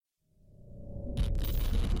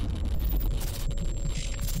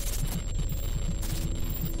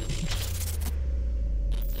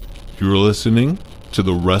You're listening to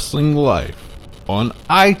The Wrestling Life on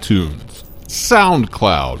iTunes,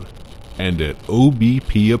 SoundCloud, and at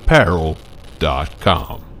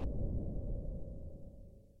obpapparel.com.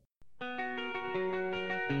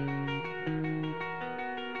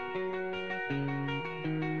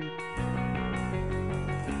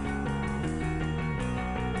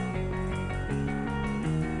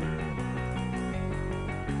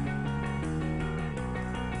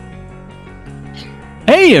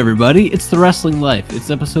 Hey everybody, it's The Wrestling Life. It's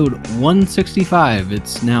episode 165.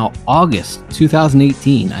 It's now August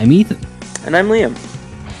 2018. I'm Ethan. And I'm Liam.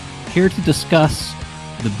 Here to discuss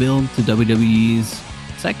the build to WWE's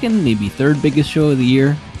second, maybe third biggest show of the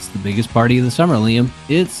year. It's the biggest party of the summer, Liam.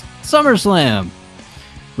 It's Summerslam.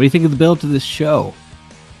 What do you think of the build to this show?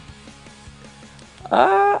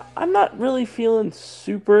 I'm not really feeling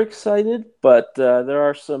super excited, but there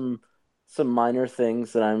are some minor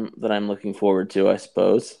things that I'm looking forward to, I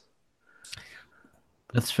suppose.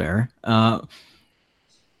 That's fair.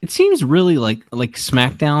 It seems really like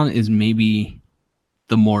SmackDown is maybe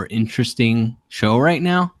the more interesting show right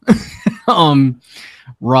now.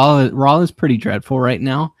 Raw is pretty dreadful right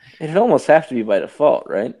now. It'd almost have to be by default,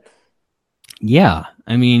 right? Yeah,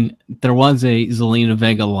 I mean, there was a Zelina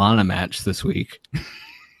Vega Lana match this week.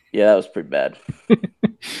 Yeah, that was pretty bad.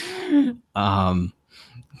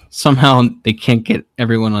 Somehow they can't get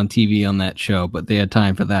everyone on TV on that show, but they had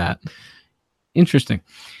time for that. Interesting.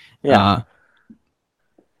 Yeah.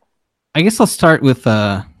 I guess I'll start with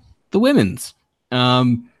the women's.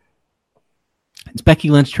 It's Becky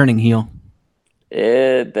Lynch turning heel.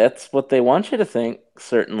 That's what they want you to think,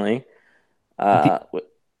 certainly. At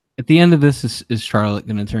the end of this, is Charlotte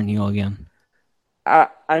going to turn heel again?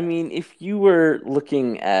 I mean, if you were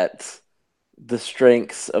looking at the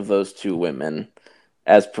strengths of those two women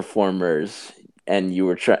as performers, and you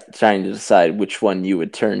were trying to decide which one you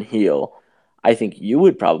would turn heel, I think you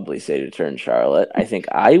would probably say to turn Charlotte. I think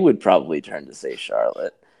I would probably turn to say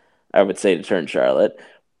Charlotte. I would say to turn Charlotte,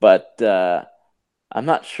 but I'm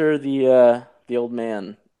not sure the old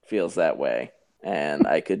man feels that way, and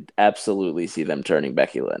I could absolutely see them turning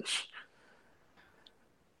Becky Lynch.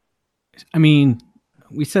 I mean,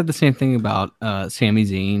 we said the same thing about Sami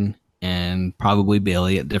Zayn and probably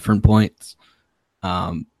Bayley at different points.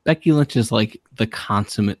 Becky Lynch is like the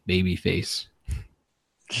consummate babyface.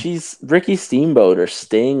 She's Ricky Steamboat or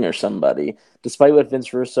Sting or somebody. Despite what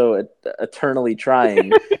Vince Russo eternally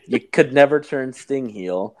trying, you could never turn Sting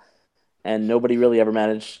heel, and nobody really ever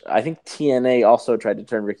managed. I think TNA also tried to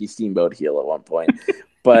turn Ricky Steamboat heel at one point,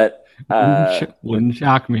 but wouldn't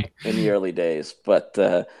shock me in the early days. But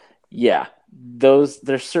yeah,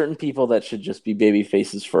 there's certain people that should just be baby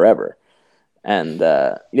faces forever. And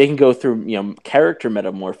they can go through, character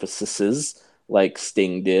metamorphoses like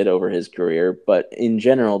Sting did over his career, but in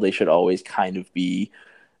general, they should always kind of be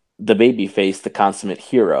the babyface, the consummate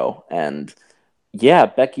hero. And yeah,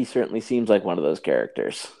 Becky certainly seems like one of those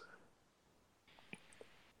characters.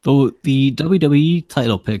 The WWE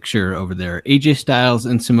title picture over there, AJ Styles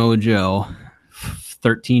and Samoa Joe,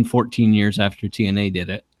 13, 14 years after TNA did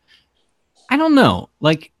it. I don't know.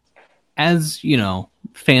 Like, as,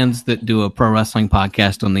 fans that do a pro wrestling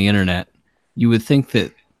podcast on the internet, you would think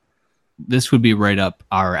that this would be right up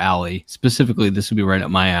our alley. Specifically, this would be right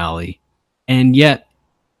up my alley. And yet,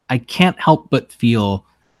 I can't help but feel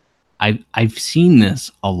I've seen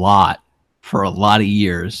this a lot for a lot of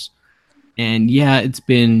years. And yeah, it's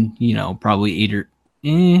been, probably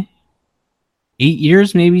 8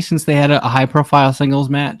 years maybe since they had a high-profile singles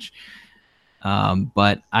match.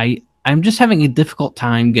 But I'm just having a difficult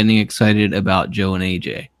time getting excited about Joe and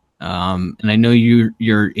AJ. And I know your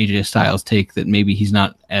AJ Styles take that maybe he's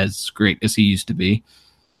not as great as he used to be.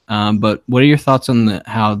 But what are your thoughts on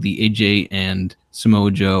how the AJ and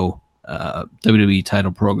Samoa Joe WWE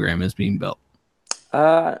title program is being built?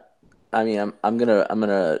 I mean, I'm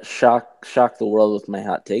gonna shock the world with my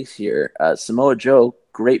hot takes here. Samoa Joe,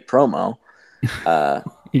 great promo.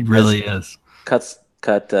 He really is.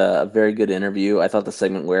 Cut a very good interview. I thought the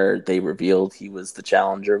segment where they revealed he was the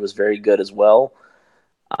challenger was very good as well.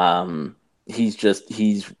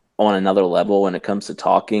 He's on another level when it comes to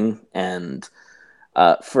talking, and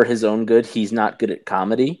for his own good, he's not good at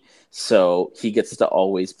comedy, so he gets to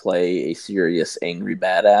always play a serious, angry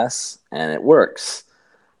badass, and it works.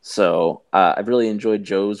 So I've really enjoyed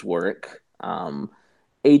Joe's work.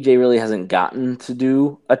 AJ really hasn't gotten to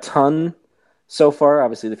do a ton so far.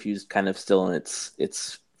 Obviously, the feud's kind of still in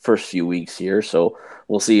its first few weeks here, so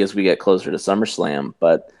we'll see as we get closer to SummerSlam.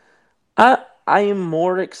 But I am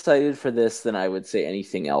more excited for this than I would say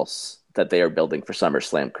anything else that they are building for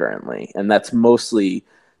SummerSlam currently, and that's mostly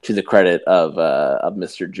to the credit of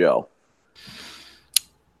Mr. Joe.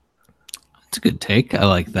 That's a good take. I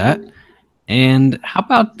like that. And how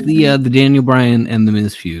about the Daniel Bryan and the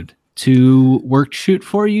Miz feud? To work shoot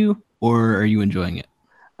for you, or are you enjoying it?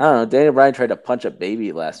 I don't know. Daniel Bryan tried to punch a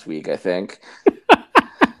baby last week, I think.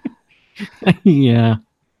 Yeah,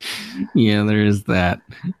 there is that.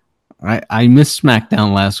 I missed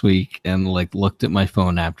SmackDown last week and like looked at my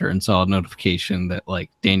phone after and saw a notification that like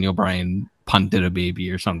Daniel Bryan punted a baby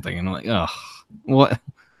or something, and I'm like, oh,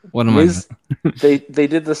 what am Miz, I? they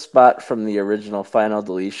did the spot from the original Final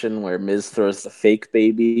Deletion where Miz throws the fake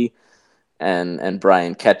baby, and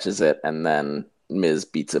Bryan catches it, and then Miz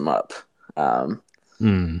beats him up.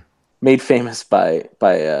 Made famous by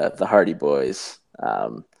the Hardy Boys,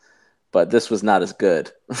 but this was not as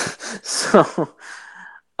good. So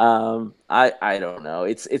I don't know.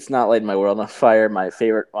 It's not lighting my world on fire. My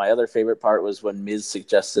other favorite part was when Miz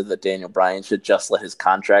suggested that Daniel Bryan should just let his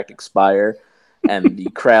contract expire, and the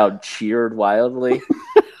crowd cheered wildly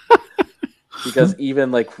because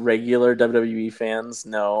even like regular WWE fans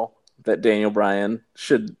know that Daniel Bryan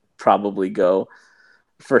should probably go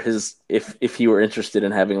for his if he were interested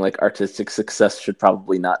in having like artistic success, should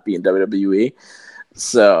probably not be in WWE.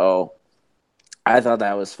 So I thought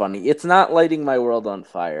that was funny. It's not lighting my world on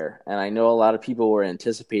fire, and I know a lot of people were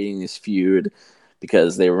anticipating this feud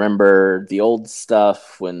because they remember the old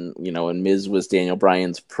stuff when Miz was Daniel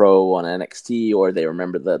Bryan's pro on NXT, or they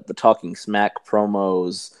remember the Talking Smack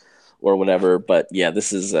promos or whatever. But yeah,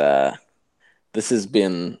 this has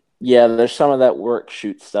been, there's some of that work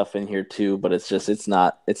shoot stuff in here too, but it's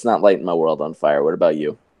not lighting my world on fire. What about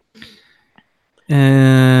you?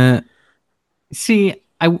 See,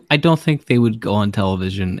 I don't think they would go on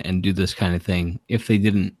television and do this kind of thing if they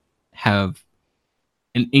didn't have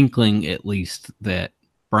an inkling, at least, that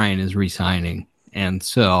Bryan is re-signing. And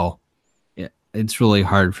so it's really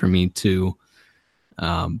hard for me to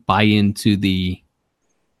buy into the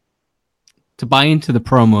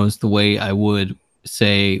promos the way I would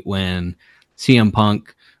say when CM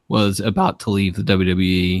Punk was about to leave the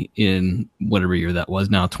WWE in whatever year that was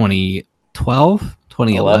now, 2012,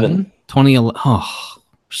 2011, 2011. Oh,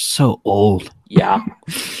 so old. Yeah.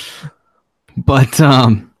 But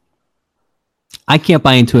I can't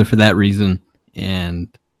buy into it for that reason, and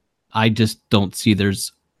I just don't see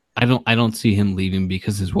I don't see him leaving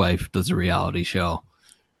because his wife does a reality show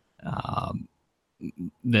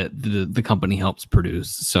that the company helps produce.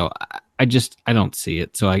 So I don't see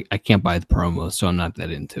it. So I can't buy the promo, so I'm not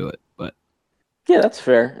that into it. But yeah, that's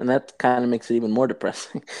fair, and that kind of makes it even more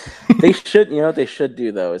depressing. They should, what they should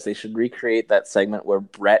do though is they should recreate that segment where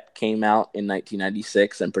Brett came out in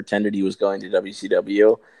 1996 and pretended he was going to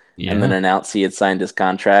WCW. Yeah. And then announced he had signed his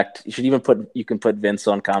contract. You can put Vince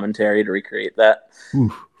on commentary to recreate that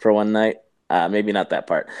for one night. Maybe not that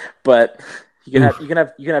part, but you can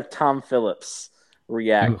have Tom Phillips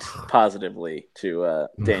react positively to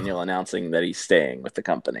Daniel announcing that he's staying with the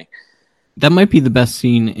company. That might be the best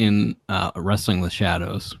scene in Wrestling with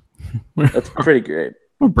Shadows. That's pretty great.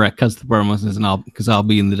 Where Brett cuts the promos and because I'll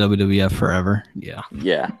be in the WWF forever. Yeah.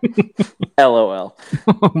 Yeah. LOL.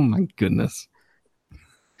 Oh my goodness.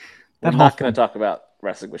 We're not going to talk about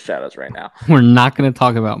Wrestling with Shadows right now. We're not going to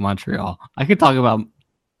talk about Montreal.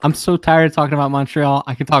 I'm so tired of talking about Montreal.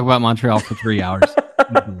 I could talk about Montreal for 3 hours.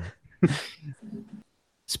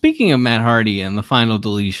 Speaking of Matt Hardy and the Final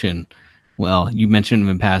Deletion, well, you mentioned him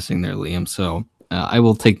in passing there, Liam, so I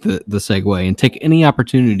will take the segue and take any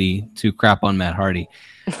opportunity to crap on Matt Hardy.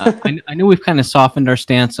 I know we've kind of softened our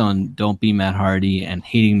stance on don't be Matt Hardy and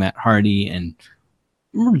hating Matt Hardy, and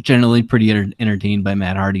we're generally pretty entertained by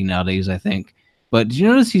Matt Hardy nowadays, I think. But did you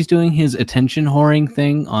notice he's doing his attention whoring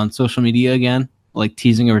thing on social media again, like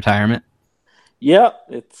teasing a retirement? Yeah,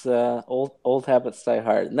 it's old habits die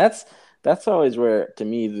hard, and that's always where, to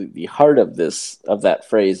me, the heart of that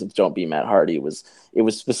phrase of "Don't be Matt Hardy" was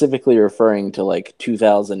specifically referring to like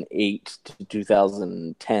 2008 to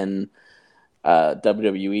 2010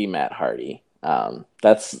 WWE Matt Hardy.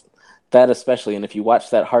 That especially, and if you watch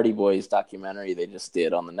that Hardy Boys documentary they just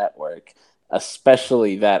did on the network,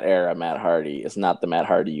 especially that era Matt Hardy is not the Matt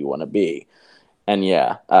Hardy you want to be. And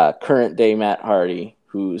yeah, current day Matt Hardy,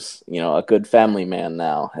 who's a good family man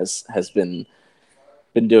now, has been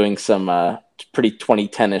doing some pretty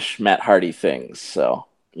 2010-ish Matt Hardy things. So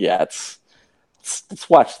yeah, let's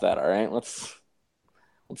watch that. All right, let's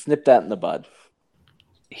nip that in the bud.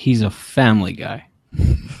 He's a family guy.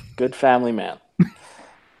 Good family man.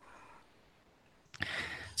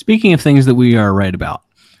 Speaking of things that we are right about,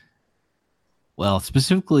 well,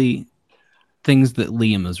 specifically things that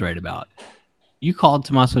Liam is right about. You called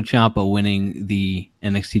Tommaso Ciampa winning the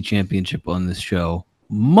NXT Championship on this show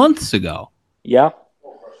months ago. Yeah.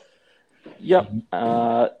 Yep.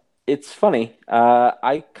 It's funny.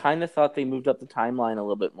 I kind of thought they moved up the timeline a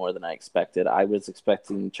little bit more than I expected. I was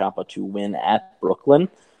expecting Ciampa to win at Brooklyn.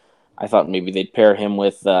 I thought maybe they'd pair him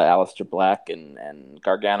with Aleister Black and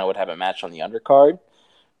Gargano would have a match on the undercard,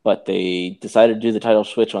 but they decided to do the title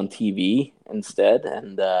switch on TV instead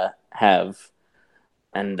and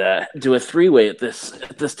do a three-way at this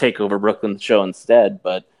Takeover Brooklyn show instead.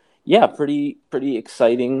 But yeah, pretty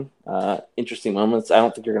exciting, interesting moments. I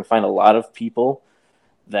don't think you're going to find a lot of people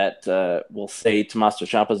that will say Tommaso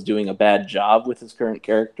Ciampa's doing a bad job with his current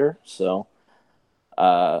character. So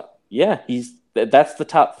yeah, that's the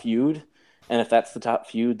top feud, and if that's the top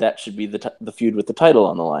feud, that should be the feud with the title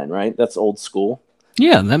on the line, right? That's old school.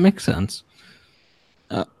 Yeah, that makes sense.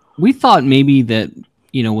 We thought maybe that,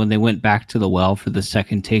 when they went back to the well for the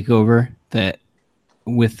second takeover, that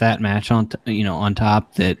with that match on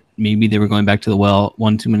top, that maybe they were going back to the well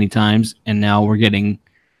one too many times, and now we're getting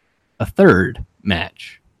a third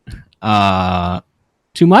match.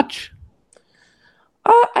 Too much?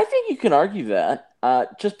 I think you can argue that.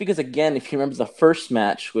 Just because, again, if you remember the first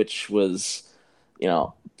match, which was,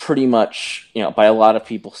 pretty much, by a lot of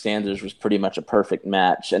people's standards, was pretty much a perfect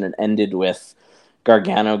match, and it ended with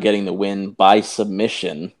Gargano getting the win by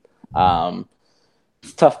submission.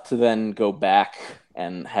 It's tough to then go back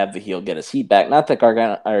and have the heel get his heat back. Not that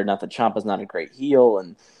Ciampa's not a great heel,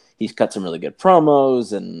 and he's cut some really good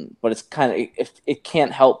promos, but it's kind of it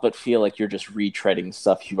can't help but feel like you're just retreading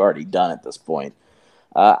stuff you've already done at this point.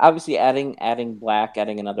 Obviously, adding Black,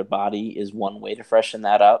 adding another body is one way to freshen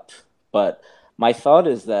that up. But my thought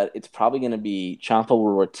is that it's probably going to be Ciampa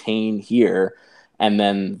will retain here, and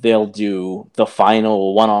then they'll do the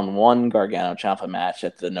final one-on-one Gargano-Ciampa match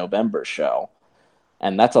at the November show.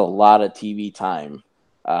 And that's a lot of TV time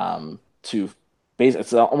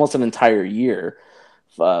it's almost an entire year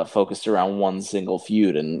focused around one single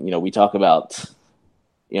feud. And, we talk about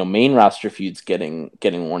main roster feuds getting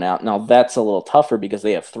worn out. Now that's a little tougher because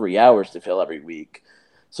they have 3 hours to fill every week,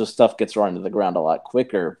 so stuff gets run to the ground a lot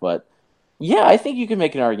quicker. But yeah, I think you can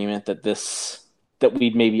make an argument that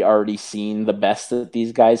we'd maybe already seen the best that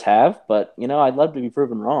these guys have. But I'd love to be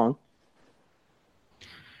proven wrong.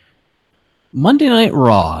 Monday Night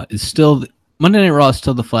Raw is still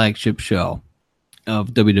the flagship show of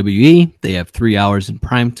WWE. They have 3 hours in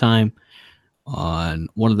prime time on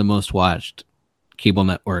one of the most watched cable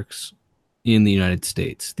networks in the United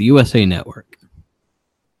States, the USA Network.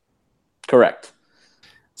 Correct.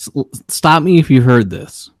 Stop me if you've heard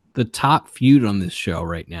this. The top feud on this show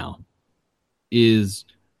right now is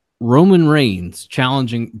Roman Reigns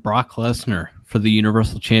challenging Brock Lesnar for the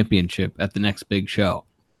Universal Championship at the next big show.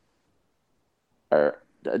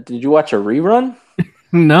 Did you watch a rerun?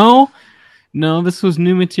 No, this was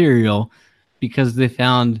new material because they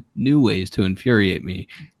found new ways to infuriate me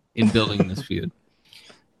in building this feud.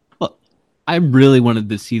 I really wanted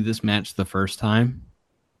to see this match the first time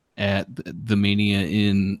at the Mania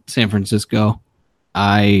in San Francisco.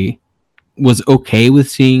 I was okay with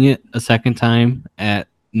seeing it a second time at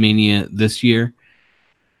Mania this year.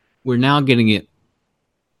 We're now getting it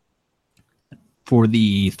for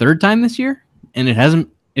the third time this year, and it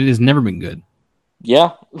has never been good.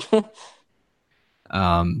 Yeah.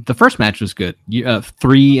 The first match was good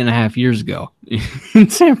 3.5 years ago in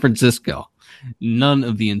San Francisco. None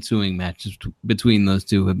of the ensuing matches between those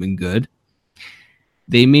two have been good.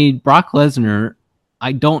 They made Brock Lesnar.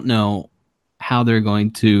 I don't know how they're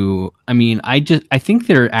going to. I mean, I think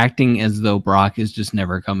they're acting as though Brock is just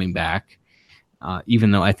never coming back,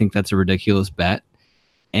 even though I think that's a ridiculous bet.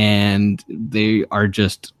 And they are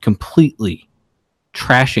just completely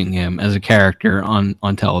trashing him as a character on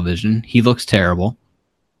television. He looks terrible.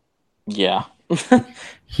 Yeah.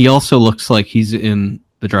 He also looks like he's in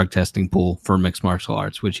the drug testing pool for mixed martial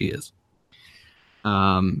arts, which he is.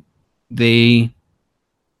 They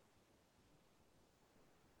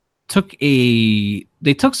took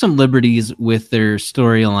some liberties with their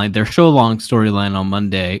storyline, their show-long storyline on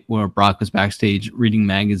Monday, where Brock was backstage reading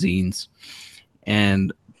magazines,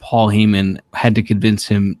 and Paul Heyman had to convince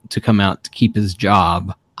him to come out to keep his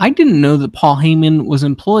job. I didn't know that Paul Heyman was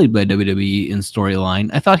employed by WWE in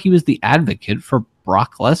storyline. I thought he was the advocate for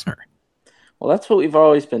Brock Lesnar. Well, that's what we've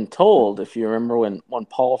always been told. If you remember when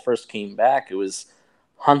Paul first came back, it was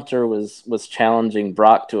Hunter was challenging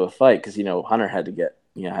Brock to a fight because Hunter had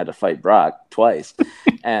to fight Brock twice,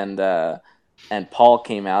 and Paul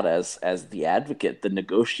came out as the advocate, the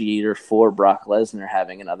negotiator for Brock Lesnar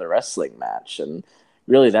having another wrestling match, and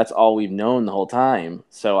really that's all we've known the whole time.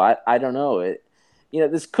 So I don't know,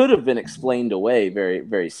 this could have been explained away very,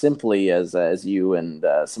 very simply, as you and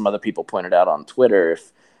some other people pointed out on Twitter.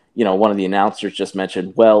 If one of the announcers just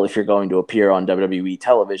mentioned, well, if you're going to appear on WWE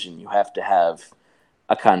television, you have to have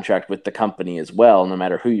a contract with the company as well, no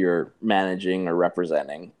matter who you're managing or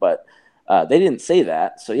representing. But they didn't say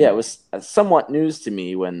that, so yeah, it was somewhat news to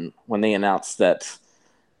me when they announced that.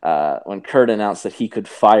 When Kurt announced that he could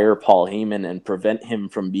fire Paul Heyman and prevent him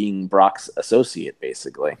from being Brock's associate,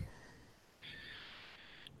 basically.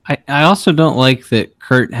 I also don't like that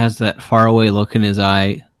Kurt has that faraway look in his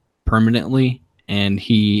eye permanently, and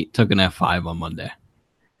he took an F5 on Monday.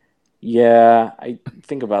 Yeah, I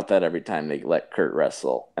think about that every time they let Kurt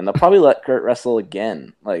wrestle. And they'll probably let Kurt wrestle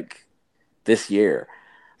again, like, this year.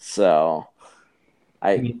 So,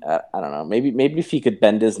 I don't know. Maybe if he could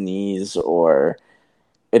bend his knees, or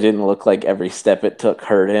it didn't look like every step it took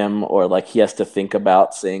hurt him, or like he has to think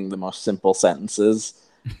about saying the most simple sentences.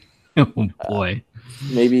 Oh, boy.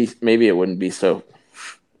 Maybe it wouldn't be so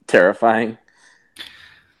terrifying.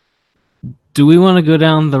 Do we want to go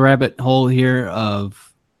down the rabbit hole here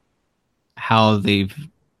of how they've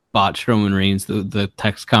botched Roman Reigns, the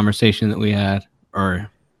text conversation that we had? Or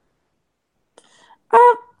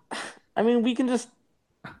I mean, we can just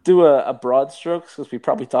do a broad strokes, because we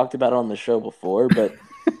probably talked about it on the show before, but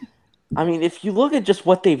I mean, if you look at just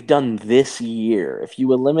what they've done this year, if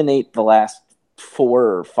you eliminate the last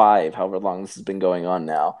 4 or 5, however long this has been going on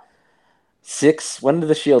now, 6, when did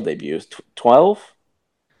the Shield debut? 12?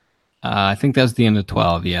 I think that's the end of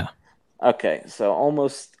 12, yeah. Okay, so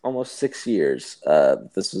almost 6 years.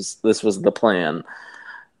 This was the plan.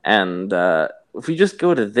 And if we just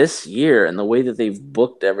go to this year and the way that they've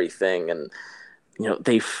booked everything, and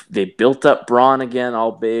they built up Braun again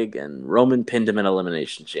all big, and Roman pinned him in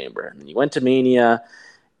Elimination Chamber. And then you went to Mania,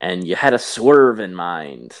 and you had a swerve in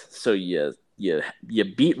mind. So you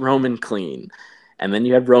beat Roman clean. And then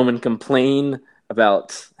you had Roman complain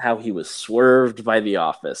about how he was swerved by The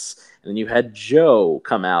Office. And then you had Joe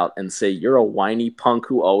come out and say, "You're a whiny punk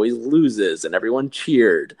who always loses," and everyone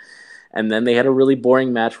cheered. And then they had a really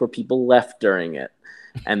boring match where people left during it.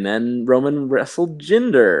 And then Roman wrestled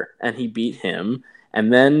Jinder, and he beat him.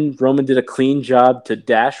 And then Roman did a clean job to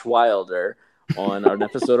Dash Wilder on an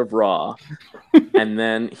episode of Raw. And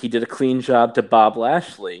then he did a clean job to Bob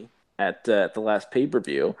Lashley at the last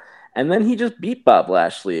pay-per-view. And then he just beat Bob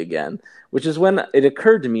Lashley again, which is when it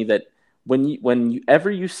occurred to me that whenever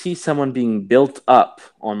you see someone being built up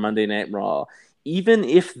on Monday Night Raw, even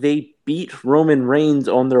if they beat Roman Reigns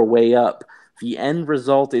on their way up, the end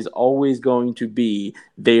result is always going to be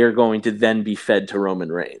they are going to then be fed to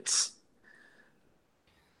Roman Reigns.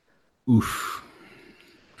 Oof.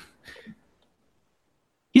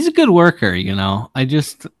 He's a good worker, He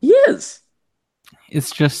is.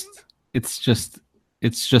 It's just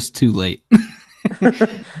too late.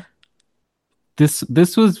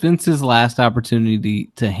 This was Vince's last opportunity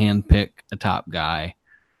to handpick a top guy,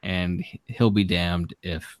 and he'll be damned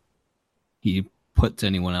if he puts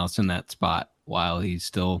anyone else in that spot while he's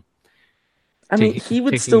still. He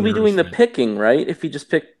would still be doing the picking, right? If he just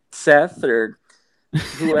picked Seth or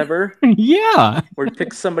whoever. Yeah. Or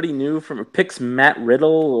picks somebody new picks Matt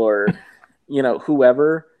Riddle or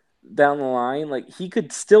whoever down the line. Like,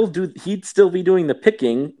 he'd still be doing the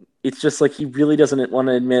picking. It's just like he really doesn't want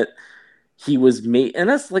to admit he was made. And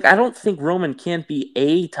that's like, I don't think Roman can't be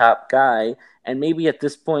a top guy. And maybe at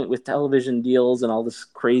this point with television deals and all this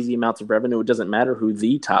crazy amounts of revenue, it doesn't matter who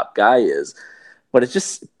the top guy is. But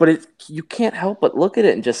you can't help but look at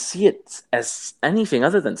it and just see it as anything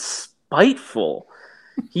other than spiteful.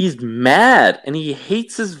 He's mad, and he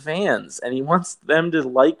hates his fans, and he wants them to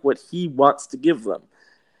like what he wants to give them.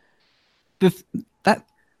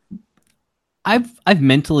 I've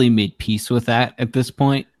mentally made peace with that at this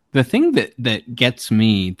point. The thing that gets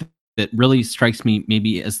me, that really strikes me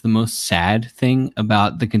maybe as the most sad thing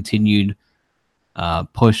about the continued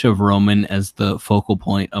push of Roman as the focal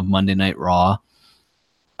point of Monday Night Raw,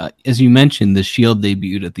 as you mentioned, the Shield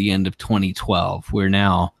debuted at the end of 2012. We're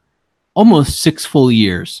now almost 6 full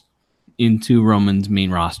years into Roman's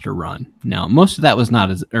main roster run. Now, most of that was not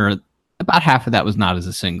about half of that was not as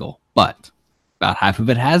a single, but about half of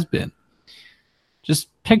it has been. Just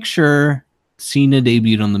picture Cena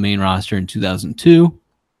debuted on the main roster in 2002.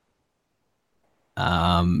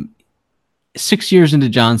 6 years into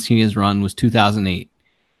John Cena's run was 2008,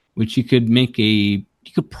 which you could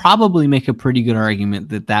probably make a pretty good argument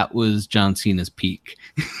that was John Cena's peak.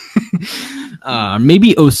 Maybe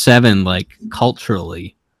 2007, like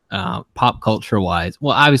culturally, pop culture wise.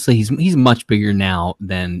 Well, obviously he's much bigger now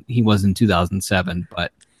than he was in 2007,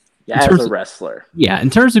 but Yeah, as a wrestler. Yeah, in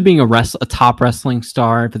terms of being a top wrestling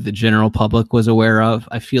star that the general public was aware of,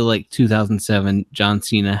 I feel like 2007 John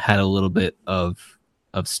Cena had a little bit of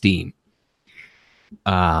steam.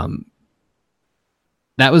 That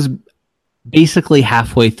was basically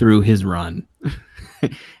halfway through his run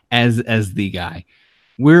as the guy.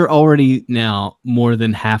 We're already now more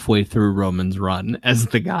than halfway through Roman's run as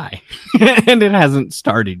the guy, and it hasn't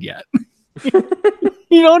started yet.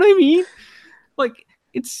 You know what I mean? Like,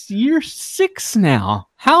 it's year 6 now.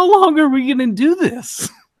 How long are we gonna do this?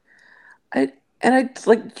 I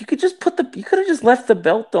like, you could have just left the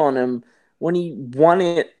belt on him when he won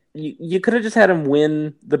it. You could have just had him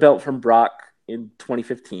win the belt from Brock in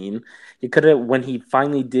 2015. You could have, when he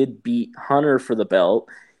finally did beat Hunter for the belt,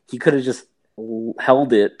 he could have just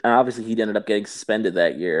held it. Obviously, he ended up getting suspended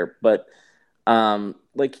that year, but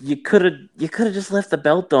like, you could have just left the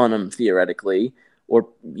belt on him theoretically, or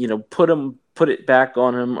put it back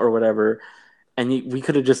on him or whatever, and we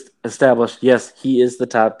could have just established, yes, he is the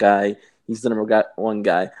top guy. He's the number one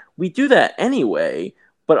guy. We do that anyway,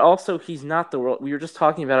 but also he's not the world. We were just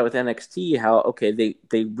talking about it with NXT, how, okay,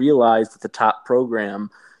 they realized that the top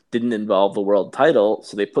program didn't involve the world title,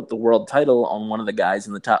 so they put the world title on one of the guys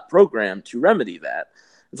in the top program to remedy that.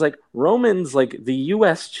 It's like, Roman's like the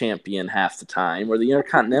U.S. champion half the time, or the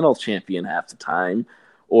Intercontinental champion half the time,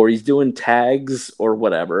 or he's doing tags or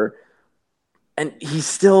whatever, and he's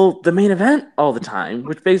still the main event all the time,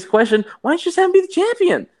 which begs the question, why don't you just have him be the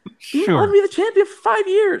champion? You want to be the champion for 5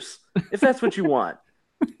 years, if that's what you want.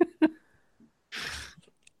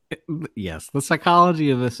 Yes, the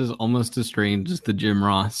psychology of this is almost as strange as the Jim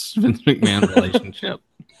Ross Vince McMahon relationship.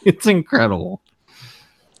 It's incredible.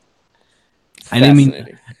 I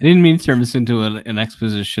didn't mean to turn this into an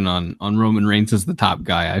exposition on Roman Reigns as the top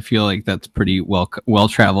guy. I feel like that's pretty well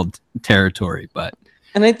traveled territory, but.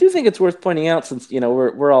 And I do think it's worth pointing out, since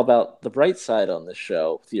we're all about the bright side on this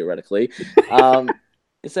show theoretically,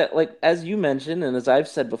 is that, like, as you mentioned and as I've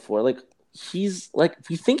said before, like, he's like,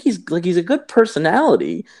 we think he's a good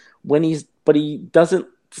personality but he doesn't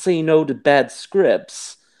say no to bad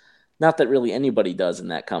scripts. Not that really anybody does in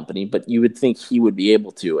that company, but you would think he would be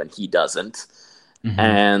able to, and he doesn't. Mm-hmm.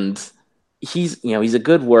 And he's a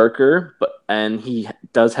good worker, and he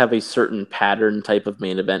does have a certain pattern type of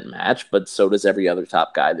main event match, but so does every other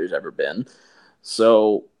top guy there's ever been.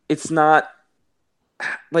 So it's not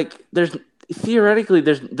like theoretically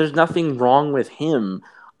there's nothing wrong with him,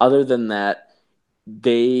 other than that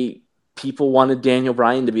people wanted Daniel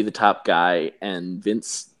Bryan to be the top guy, and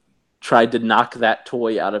Vince tried to knock that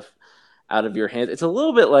toy out of your hands. It's a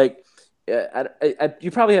little bit like,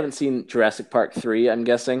 you probably haven't seen Jurassic Park 3, I'm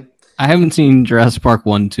guessing. I haven't seen Jurassic Park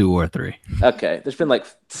 1, 2, or 3. Okay, there's been like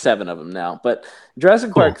 7 of them now. But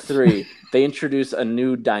Jurassic Park 3, they introduce a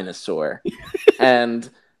new dinosaur. And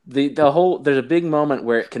there's a big moment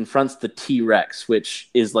where it confronts the T-Rex, which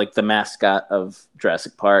is like the mascot of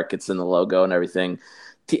Jurassic Park. It's in the logo and everything.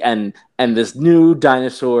 And this new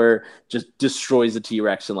dinosaur just destroys the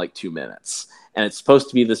T-Rex in like 2 minutes. And it's supposed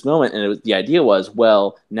to be this moment, and the idea was,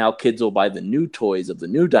 well, now kids will buy the new toys of the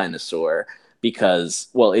new dinosaur because,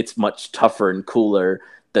 well, it's much tougher and cooler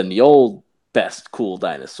than the old best cool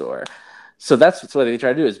dinosaur. So that's what they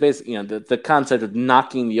try to do, is basically, the concept of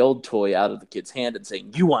knocking the old toy out of the kid's hand and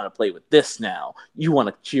saying, you want to play with this now. You want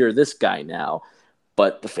to cheer this guy now.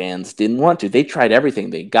 But the fans didn't want to. They tried everything.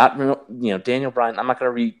 They got, Daniel Bryan. I'm not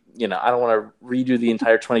going to I don't want to redo the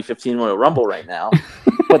entire 2015 Royal Rumble right now.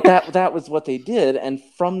 But that was what they did. And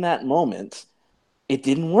from that moment, it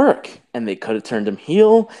didn't work. And they could have turned him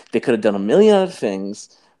heel. They could have done a million other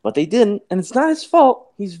things, but they didn't. And it's not his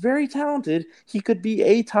fault. He's very talented. He could be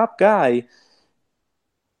a top guy.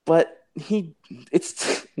 But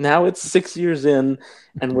now it's 6 years in,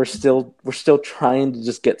 and we're still trying to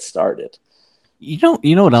just get started. You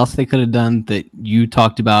know what else they could have done that you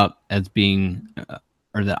talked about as being,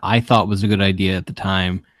 or that I thought was a good idea at the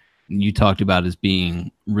time, and you talked about as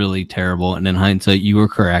being really terrible, and in hindsight, you were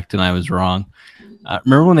correct and I was wrong.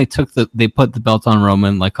 Remember when they put the belt on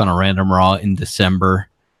Roman like on a random Raw in December,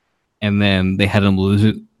 and then they had him lose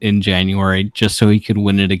it in January just so he could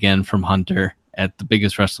win it again from Hunter at the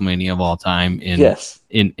biggest WrestleMania of all time in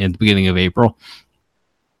the beginning of April?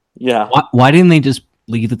 Yeah. Why didn't they just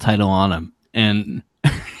leave the title on him and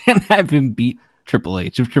have him beat Triple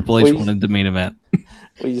H if Triple H wanted the main event?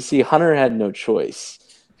 Well, you see, Hunter had no choice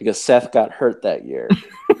because Seth got hurt that year,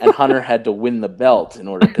 and Hunter had to win the belt in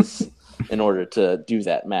order to do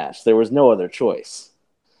that match. There was no other choice.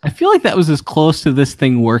 I feel like that was as close to this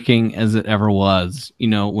thing working as it ever was.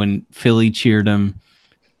 When Philly cheered him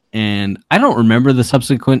And I don't remember the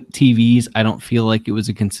subsequent TVs. I don't feel like it was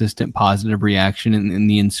a consistent positive reaction in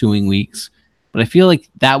the ensuing weeks. But I feel like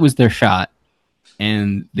that was their shot,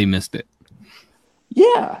 and they missed it.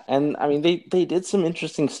 Yeah, and I mean they did some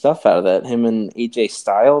interesting stuff out of that. Him and AJ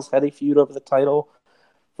Styles had a feud over the title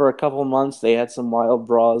for a couple of months. They had some wild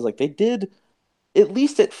brawls. Like they did, at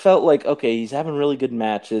least it felt like, okay, he's having really good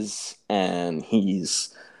matches and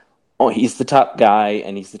he's the top guy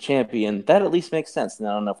and he's the champion. That at least makes sense.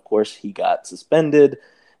 Now, and of course, he got suspended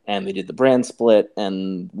and they did the brand split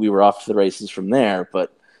and we were off to the races from there.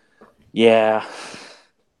 But yeah,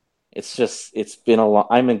 it's been a long.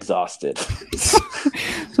 I'm exhausted.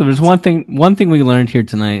 So there's one thing we learned here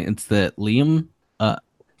tonight. It's that Liam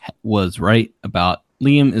was right about.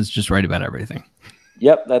 Liam is just right about everything.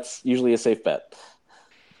 Yep, that's usually a safe bet.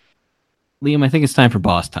 Liam, I think it's time for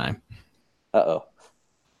boss time. Uh-oh.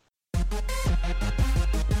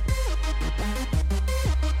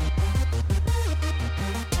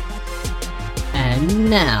 And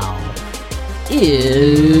now,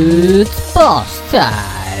 it's boss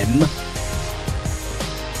time.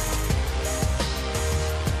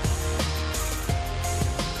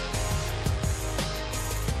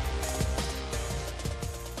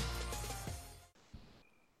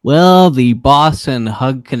 Well, the Boss and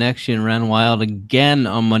Hug connection ran wild again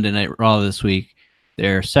on Monday Night Raw this week.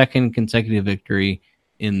 Their second consecutive victory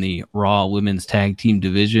in the Raw Women's Tag Team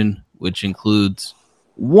division, which includes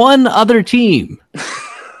one other team.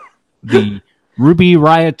 The Ruby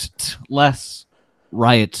Riot-less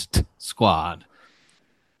Riot Squad.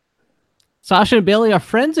 Sasha and Bayley are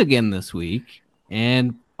friends again this week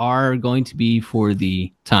and are going to be for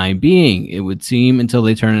the time being, it would seem, until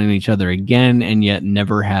they turn on each other again and yet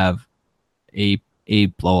never have a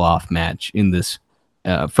blow-off match in this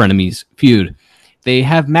frenemies feud. They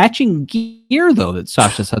have matching gear, though, that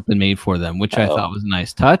Sasha's has been made for them, which I thought was a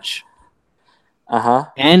nice touch. Uh-huh.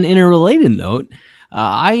 And in a related note,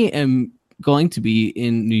 I am going to be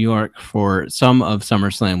in New York for some of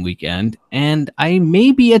SummerSlam weekend, and I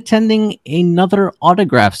may be attending another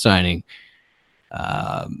autograph signing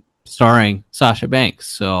starring Sasha Banks.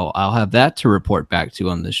 So I'll have that to report back to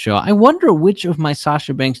on this show. I wonder which of my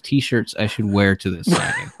Sasha Banks t-shirts I should wear to this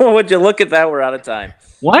signing. Would you look at that? We're out of time.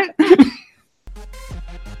 What?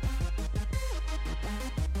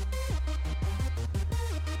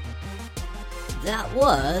 That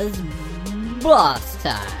was boss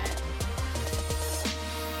time.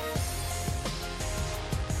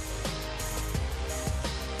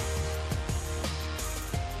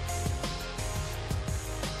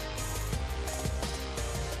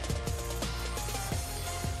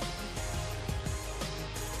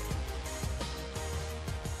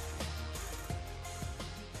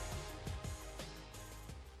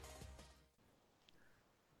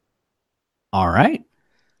 All right.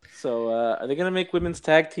 So, are they going to make women's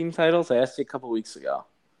tag team titles? I asked you a couple weeks ago.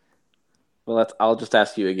 Well, I'll just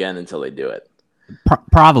ask you again until they do it.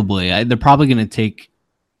 Probably. They're probably going to take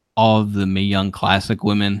all of the Mae Young Classic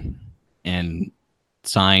women and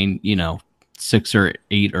sign, 6 or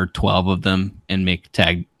 8 or 12 of them and make a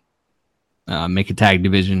tag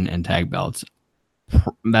division and tag belts.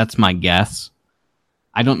 That's my guess.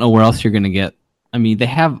 I don't know where else you're going to get. I mean, they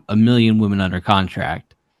have 1 million women under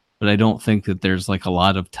contract, but I don't think that there's like a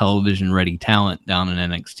lot of television ready talent down in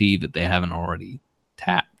NXT that they haven't already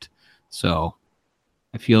tapped. So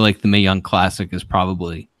I feel like the Mae Young Classic is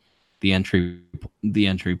probably the entry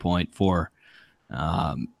point for,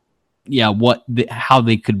 how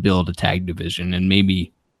they could build a tag division, and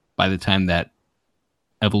maybe by the time that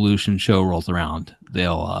Evolution show rolls around,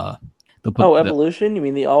 they'll put. Oh, Evolution? You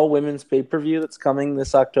mean the all women's pay-per-view that's coming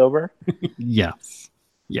this October? Yes.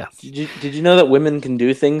 Did you know that women can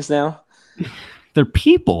do things now? They're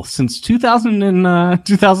people since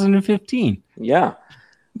 2015. Yeah.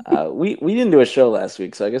 We didn't do a show last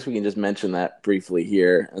week, so I guess we can just mention that briefly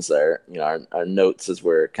here as our notes as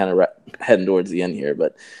we're kind of heading towards the end here.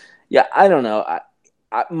 But yeah, I don't know.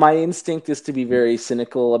 My instinct is to be very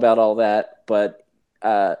cynical about all that, but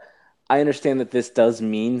I understand that this does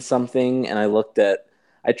mean something, and I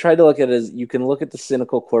tried to look at it as you can look at the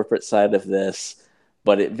cynical corporate side of this,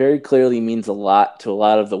 but it very clearly means a lot to a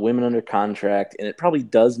lot of the women under contract, and it probably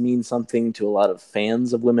does mean something to a lot of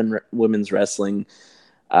fans of women's wrestling.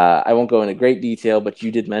 I won't go into great detail, but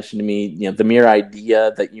you did mention to me, the mere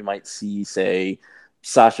idea that you might see, say,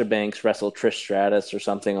 Sasha Banks wrestle Trish Stratus or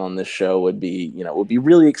something on this show would be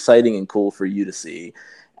really exciting and cool for you to see.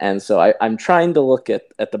 And so I'm trying to look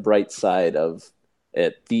at the bright side of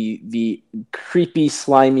it, the creepy,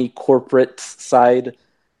 slimy corporate side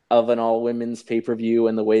of an all-women's pay-per-view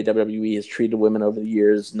and the way WWE has treated women over the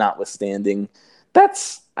years, notwithstanding.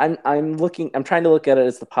 I'm trying to look at it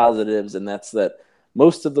as the positives, and that's that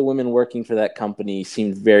most of the women working for that company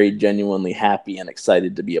seemed very genuinely happy and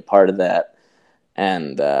excited to be a part of that.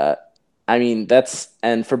 And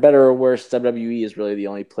and for better or worse, WWE is really the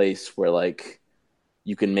only place where like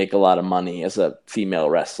you can make a lot of money as a female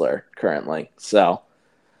wrestler currently. So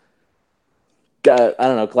I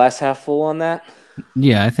don't know, glass half full on that.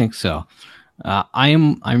 Yeah, I think so.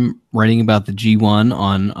 I'm writing about the G1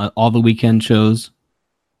 on all the weekend shows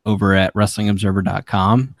over at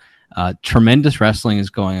WrestlingObserver.com. Tremendous wrestling is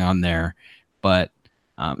going on there, but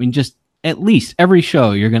just at least every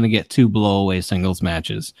show you're going to get 2 blow-away singles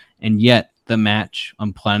matches, and yet the match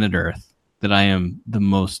on planet Earth that I am the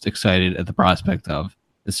most excited at the prospect of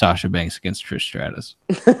is Sasha Banks against Trish Stratus.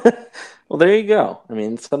 Well, there you go. I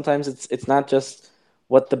mean, sometimes it's not just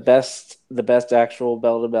what the best actual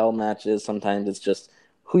bell to bell match is. Sometimes it's just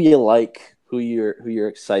who you like, who you're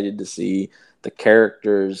excited to see, the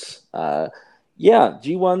characters.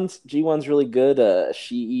 G1's really good.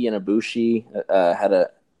 Ishii and Ibushi had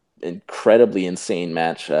a incredibly insane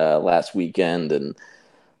match last weekend, and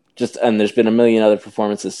there's been a million other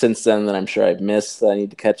performances since then that I'm sure I've missed that I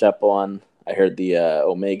need to catch up on. I heard the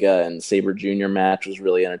Omega and Sabre Jr. match was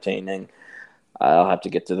really entertaining. I'll have to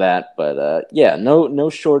get to that, but no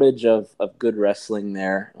shortage of good wrestling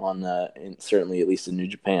there certainly at least in New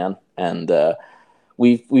Japan, and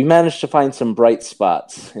we've managed to find some bright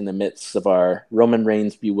spots in the midst of our Roman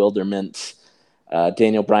Reigns bewilderment,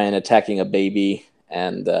 Daniel Bryan attacking a baby,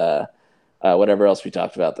 and whatever else we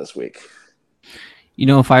talked about this week.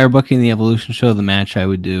 If I were booking the Evolution show, the match I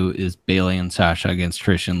would do is Bayley and Sasha against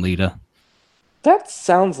Trish and Lita. That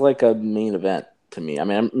sounds like a main event to me. I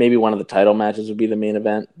mean, maybe one of the title matches would be the main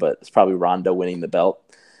event, but it's probably Ronda winning the belt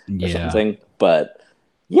or something. But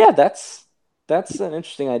yeah, that's an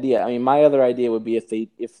interesting idea. I mean, my other idea would be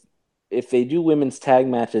if they do women's tag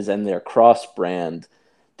matches and they're cross brand,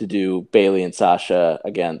 to do Bayley and Sasha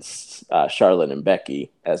against Charlotte and Becky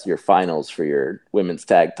as your finals for your women's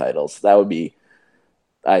tag titles. That would be,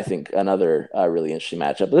 I think, another really interesting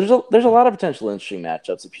matchup. But there's a lot of potential interesting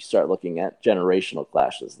matchups if you start looking at generational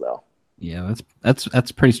clashes, though. Yeah, that's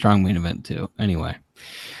a pretty strong main event too. Anyway,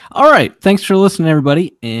 all right. Thanks for listening,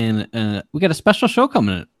 everybody. And we got a special show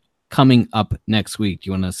coming up next week. Do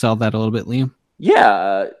you want to sell that a little bit, Liam?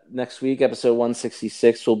 Yeah, next week, episode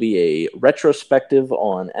 166 will be a retrospective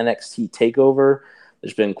on NXT TakeOver.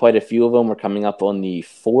 There's been quite a few of them. We're coming up on the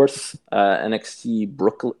 4th NXT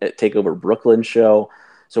TakeOver Brooklyn show.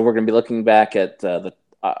 So we're going to be looking back at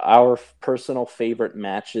our personal favorite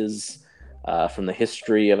matches from the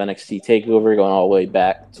history of NXT TakeOver, going all the way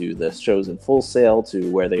back to the shows in Full Sail to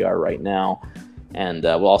where they are right now. And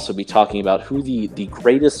we'll also be talking about who the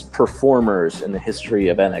greatest performers in the history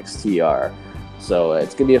of NXT are. So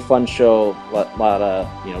it's going to be a fun show, a lot of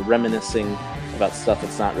reminiscing about stuff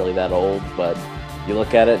that's not really that old, but you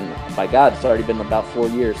look at it and by God, it's already been about 4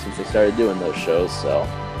 years since they started doing those shows. So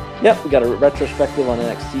yep, we got a retrospective on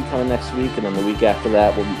NXT coming next week, and then the week after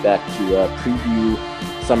that we'll be back to preview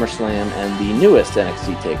SummerSlam and the newest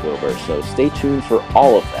NXT TakeOver. So stay tuned for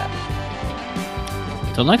all of that.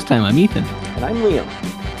 Until next time, I'm Ethan. And I'm Liam.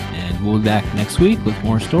 And we'll be back next week with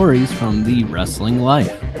more stories from the wrestling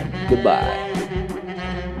life. Goodbye.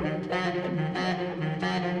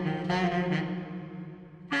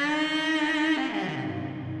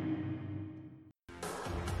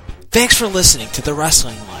 Thanks for listening to The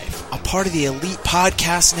Wrestling Life, a part of the Elite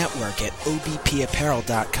Podcast Network at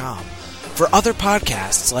obpapparel.com. For other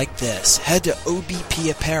podcasts like this, head to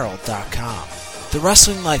obpapparel.com. The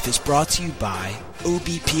Wrestling Life is brought to you by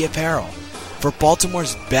OBP Apparel. For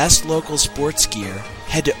Baltimore's best local sports gear,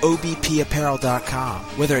 head to obpapparel.com.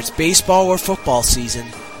 Whether it's baseball or football season,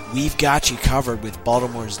 we've got you covered with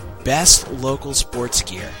Baltimore's best local sports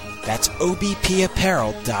gear. That's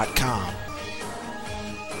obpapparel.com.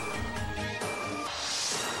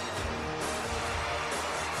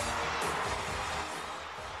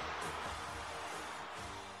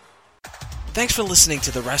 Thanks for listening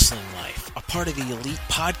to The Wrestling Life, a part of the Elite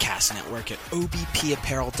Podcast Network at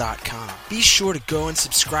obpapparel.com. Be sure to go and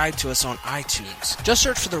subscribe to us on iTunes. Just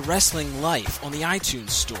search for The Wrestling Life on the iTunes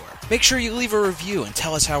store. Make sure you leave a review and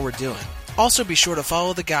tell us how we're doing. Also be sure to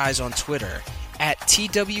follow the guys on Twitter at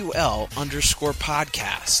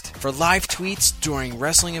TWL_podcast for live tweets during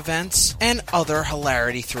wrestling events and other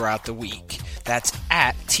hilarity throughout the week. That's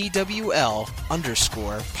at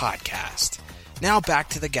TWL_podcast. Now back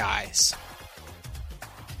to the guys.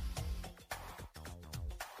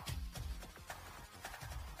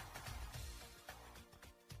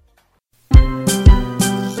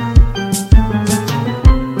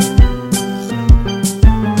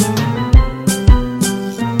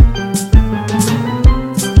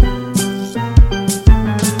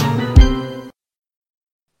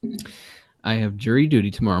 jury duty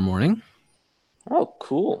tomorrow morning. Oh,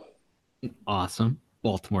 cool. Awesome.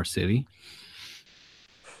 Baltimore City.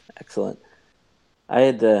 Excellent. I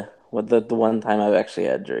had the one time I've actually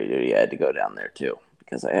had jury duty, I had to go down there too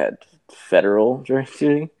because I had federal jury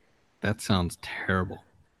duty. That sounds terrible.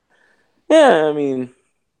 Yeah, I mean,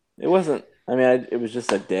 it wasn't. I mean, it was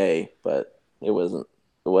just a day, but it wasn't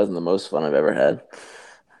the most fun I've ever had.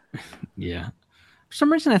 Yeah. For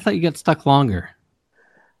some reason, I thought you got stuck longer.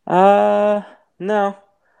 No.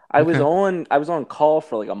 I was Okay. on call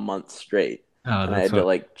for like a month straight, Oh, and I had to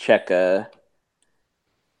like check a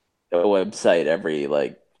website every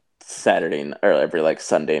like Saturday or every like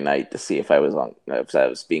Sunday night to see if I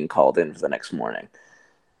was being called in for the next morning.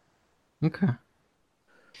 Okay.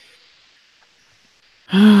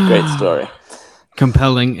 Great story.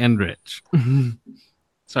 Compelling and rich.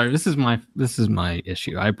 Sorry, this is my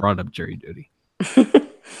issue. I brought up jury duty.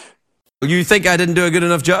 You think I didn't do a good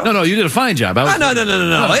enough job? No, you did a fine job. No.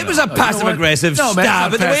 It was a passive-aggressive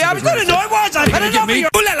stab at the way I was doing it. No, it was. I had enough of you.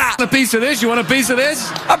 Ooh la la. A piece of this? You want a piece of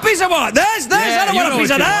this? A piece of what? This? I don't want a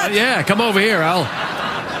piece of that. Yeah, come over here.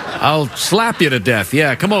 I'll slap you to death.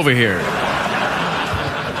 Yeah, come over here.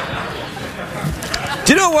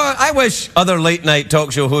 Do you know what? I wish other late-night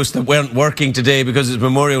talk show hosts that weren't working today because it's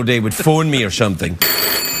Memorial Day would phone me or something.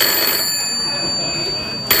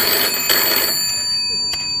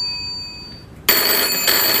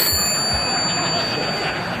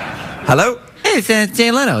 Hello? Hey, it's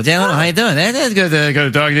Jay Leno. Jay Leno, how you doing? It's good to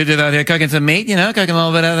talk to you out here cooking some meat, cooking a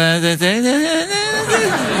little bit of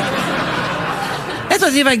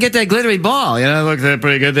Let's see if I can get that glittery ball. It looks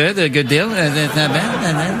pretty good there. A good deal. It's not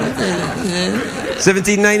bad.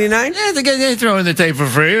 $17.99? It's a good throw in the tape for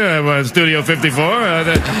free. Studio 54.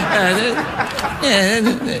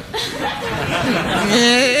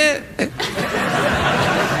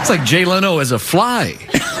 It's like Jay Leno as a fly.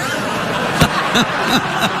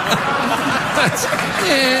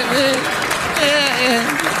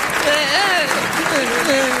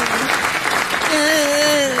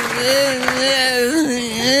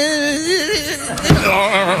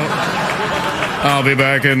 I'll be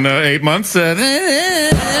back in 8 months. Can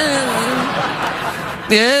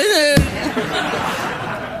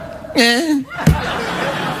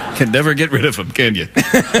never get rid of him, can you?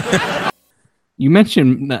 You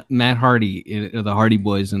mentioned Matt Hardy, the Hardy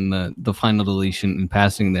Boys, and the final deletion and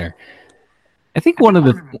passing there. I think one of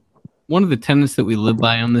the tenets that we live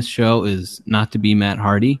by on this show is not to be Matt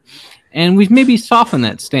Hardy, and we've maybe softened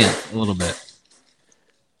that stance a little bit.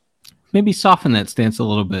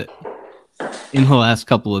 In the last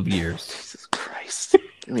couple of years. Jesus Christ!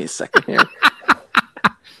 Give me a second here.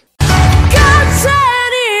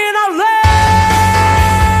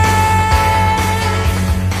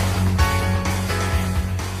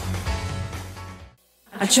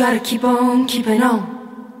 I try to keep on keeping on.